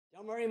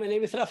Jalmari, my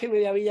name is Rafi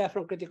Mediavilla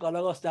from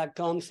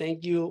Criticologos.com.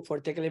 Thank you for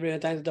taking a little bit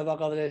of time to talk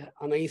about this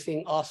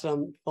amazing,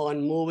 awesome,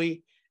 fun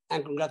movie,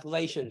 and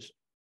congratulations.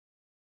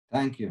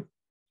 Thank you.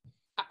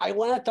 I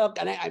want to talk,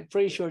 and I'm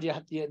pretty sure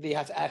they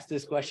have asked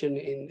this question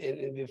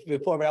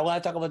before, but I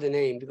want to talk about the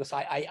name because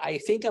I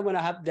think I'm going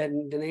to have the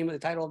name of the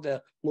title of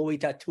the movie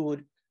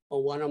tattooed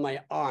on one of my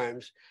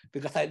arms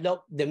because I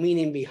love the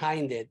meaning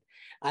behind it.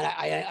 And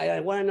I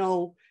want to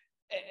know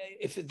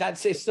if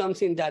that's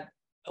something that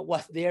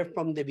was there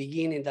from the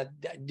beginning, that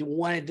you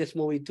wanted this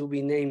movie to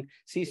be named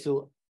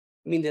SISU.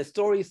 I mean, the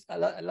story is a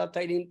lot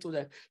tied into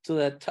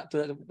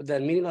the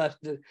meaning of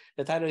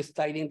the title is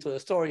tied into the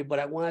story, but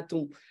I wanted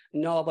to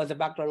know about the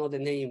background of the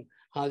name,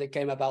 how it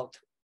came about.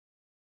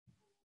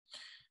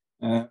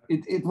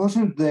 It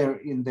wasn't there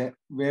in the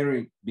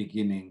very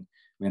beginning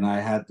when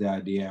I had the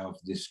idea of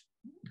this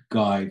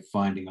guy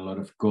finding a lot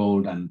of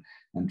gold and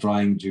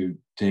trying to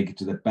take it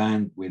to the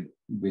bank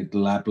with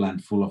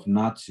Lapland full of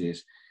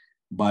Nazis.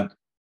 But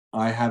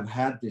I have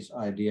had this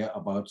idea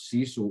about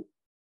SISU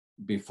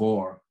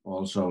before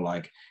also,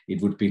 like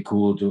it would be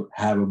cool to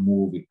have a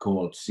movie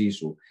called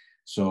SISU.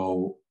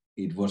 So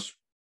it was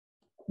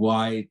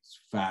quite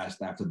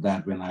fast after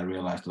that when I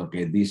realized,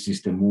 okay, this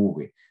is the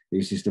movie.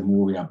 This is the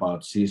movie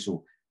about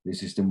SISU.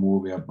 This is the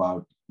movie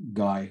about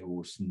guy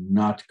who's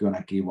not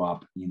gonna give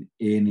up in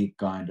any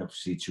kind of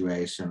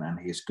situation, and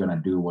he's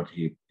gonna do what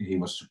he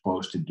was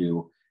supposed to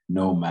do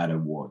no matter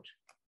what.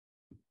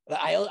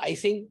 I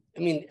think,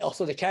 I mean,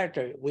 also the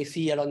character, we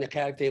see it on the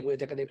character, with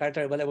the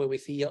character, whatever we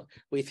see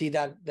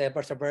that the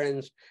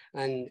perseverance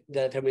and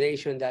the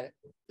determination that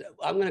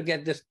I'm going to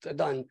get this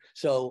done.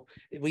 So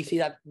we see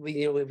that,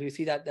 we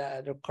see that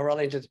the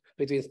correlations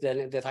between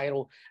the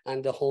title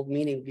and the whole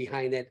meaning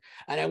behind it.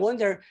 And I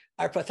wonder,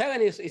 our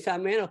protagonist is a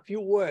man of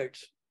few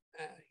words.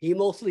 He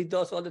mostly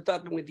does all the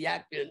talking with the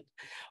action.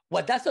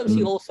 But that's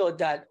something also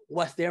that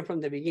was there from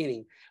the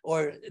beginning.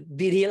 Or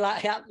did he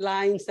have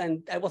lines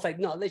and I was like,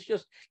 no, let's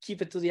just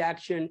keep it to the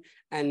action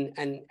and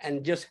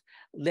just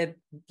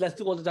let's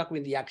do all the talking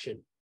with the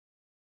action.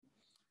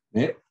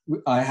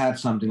 I had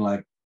something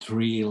like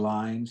 3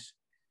 lines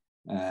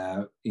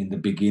in the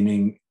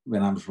beginning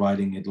when I was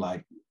writing it,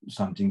 like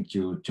something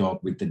to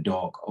talk with the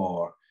dog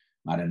or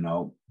I don't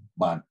know.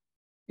 But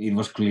it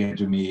was clear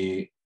to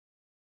me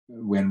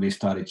when we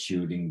started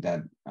shooting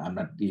that I'm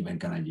not even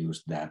gonna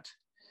use that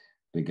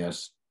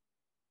because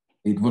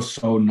it was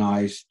so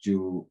nice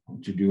to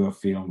do a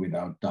film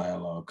without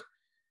dialogue.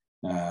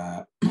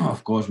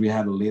 Of course, we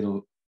have a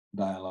little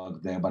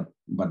dialogue there,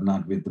 but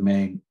not with the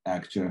main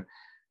actor.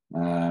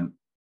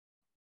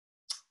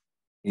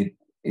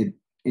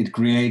 It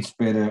creates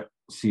better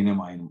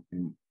cinema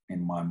in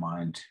my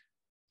mind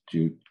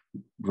to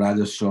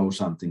rather show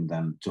something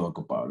than talk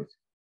about it.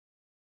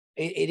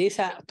 It is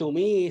to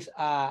me, it's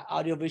an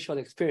audiovisual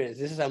experience.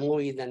 This is a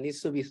movie that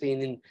needs to be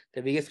seen in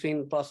the biggest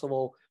screen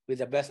possible with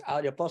the best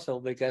audio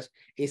possible because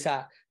it's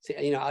a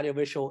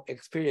audiovisual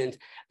experience.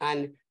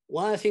 And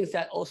one of the things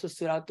that also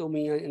stood out to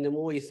me in the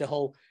movie is the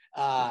whole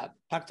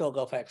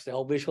practical effects, the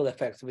whole visual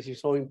effects, which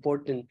is so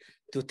important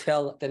to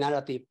tell the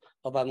narrative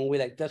of a movie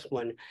like this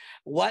one.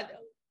 What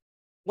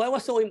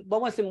was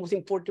the most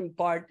important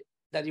part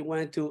that you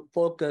wanted to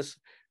focus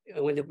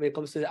when it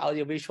comes to the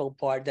audiovisual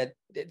part, that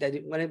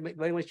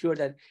when was sure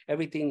that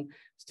everything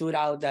stood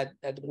out, that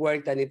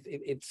worked, and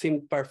it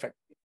seemed perfect?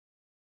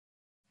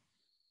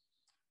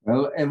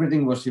 Well,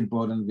 everything was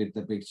important with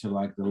the picture,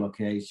 like the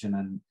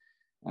location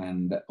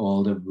and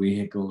all the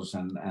vehicles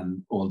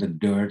and all the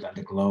dirt and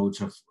the clothes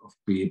of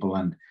people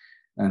and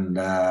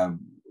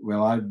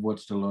well, I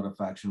watched a lot of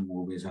action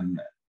movies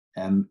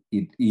and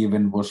it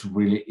even was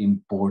really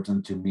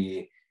important to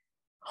me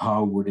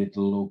how would it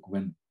look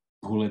when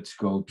bullets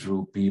go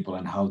through people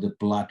and how the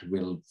blood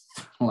will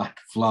like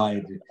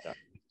fly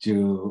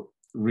to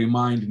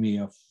remind me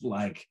of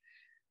like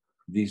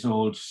this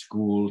old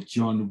school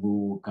John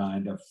Woo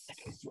kind of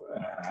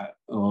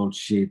old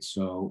shit.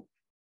 So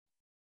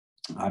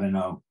I don't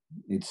know,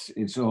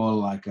 it's all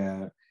like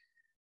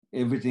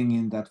everything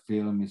in that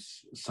film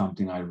is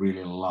something I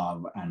really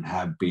love and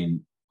have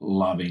been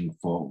loving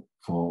for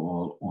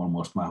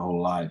almost my whole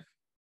life.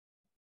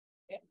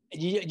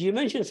 You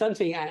mentioned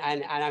something,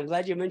 and I'm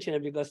glad you mentioned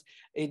it because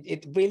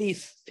it really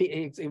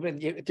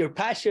your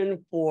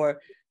passion for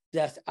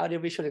this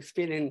audiovisual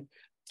experience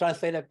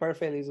translated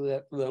perfectly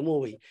to the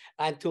movie.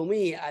 And to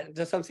me,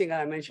 there's something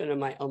that I mentioned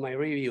on my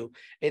review.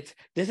 This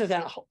is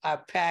a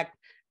packed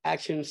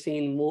action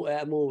scene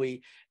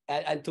movie.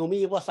 And to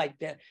me, it was like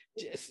that.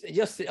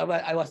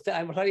 I was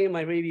writing in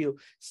my review.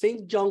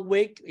 Think John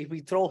Wick. If we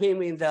throw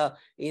him in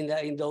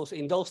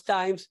those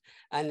times,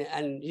 and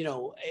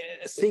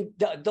think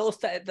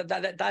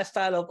that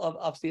style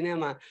of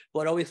cinema,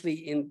 but obviously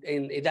in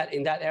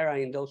that era,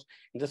 in those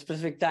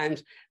specific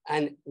times.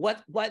 And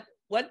what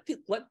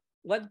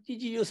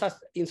did you use as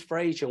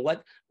inspiration?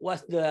 What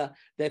was the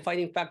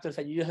defining factors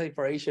that you used as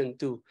inspiration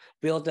to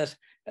build this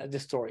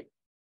story?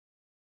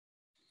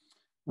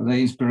 The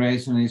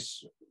inspiration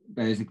is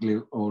basically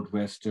old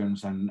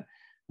westerns and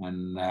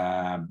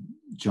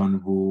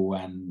John Woo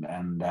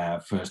and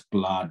First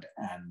Blood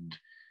and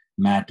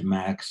Mad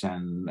Max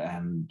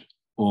and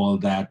all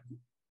that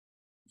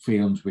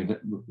films with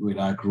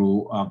I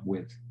grew up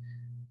with.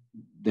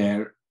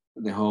 There,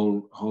 the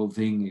whole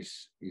thing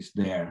is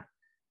there,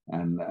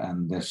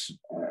 and this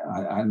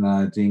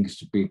I think it's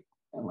to be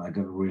like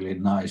a really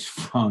nice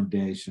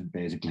foundation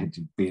basically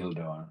to build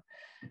on,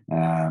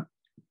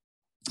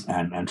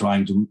 and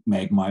trying to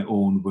make my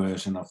own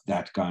version of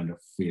that kind of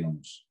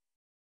films.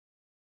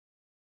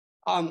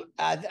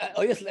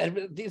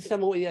 Obviously, this is a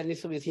movie that needs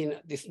to be seen.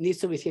 This needs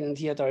to be seen in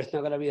theater. It's not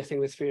going to be the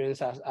same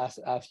experience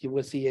as you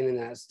will see in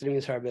a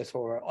streaming service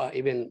or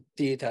even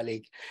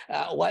digitally.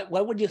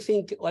 What would you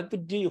think?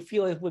 Do you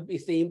feel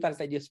is the impact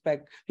that you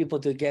expect people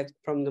to get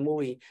from the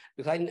movie?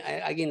 Because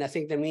I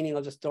think the meaning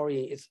of the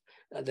story is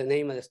the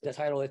name of the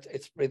title.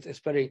 It's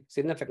very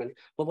significant.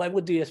 But what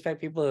would you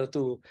expect people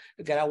to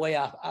get away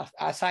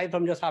aside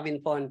from just having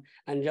fun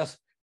and just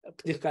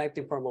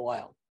disconnecting from a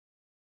while?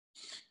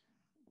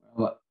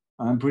 Well,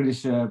 I'm pretty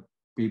sure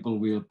people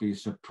will be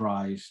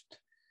surprised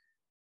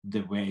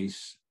the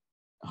ways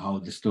how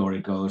the story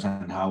goes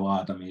and how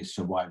Adam is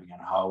surviving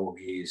and how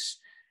he's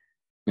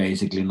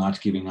basically not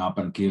giving up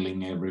and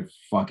killing every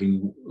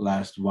fucking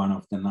last one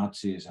of the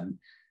Nazis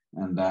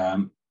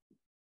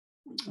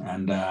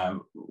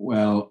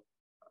well,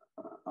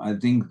 I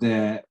think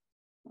the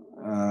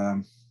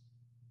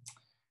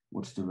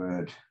what's the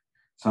word?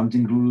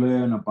 Something to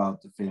learn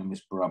about the film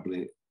is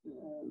probably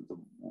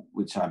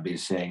which I've been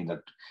saying,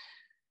 that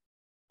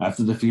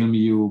after the film,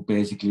 you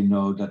basically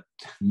know that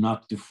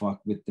not to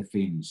fuck with the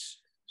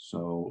Finns.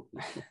 So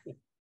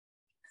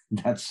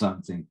that's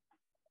something.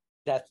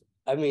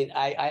 I mean,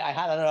 I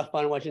had a lot of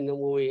fun watching the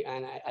movie,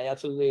 and I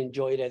absolutely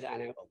enjoyed it.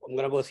 And I'm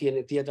gonna go see it in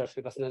the theaters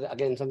because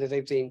again, it's not the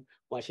same thing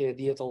watching it in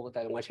the theater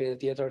than watching it in the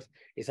theaters.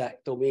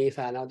 To me, it's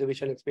an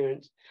audiovisual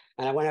experience.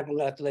 And I want to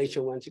congratulate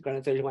you once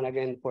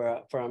again for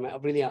a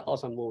really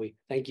awesome movie.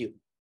 Thank you.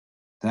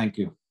 Thank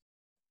you.